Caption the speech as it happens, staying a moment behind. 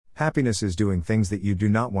Happiness is doing things that you do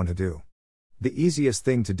not want to do. The easiest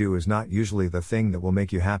thing to do is not usually the thing that will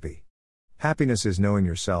make you happy. Happiness is knowing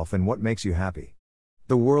yourself and what makes you happy.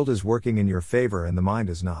 The world is working in your favor and the mind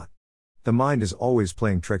is not. The mind is always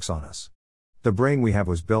playing tricks on us. The brain we have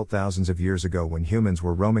was built thousands of years ago when humans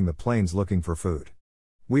were roaming the plains looking for food.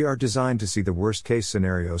 We are designed to see the worst case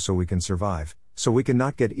scenario so we can survive, so we can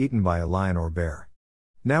not get eaten by a lion or bear.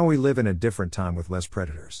 Now we live in a different time with less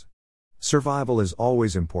predators. Survival is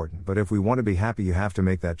always important, but if we want to be happy, you have to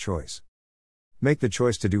make that choice. Make the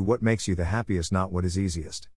choice to do what makes you the happiest, not what is easiest.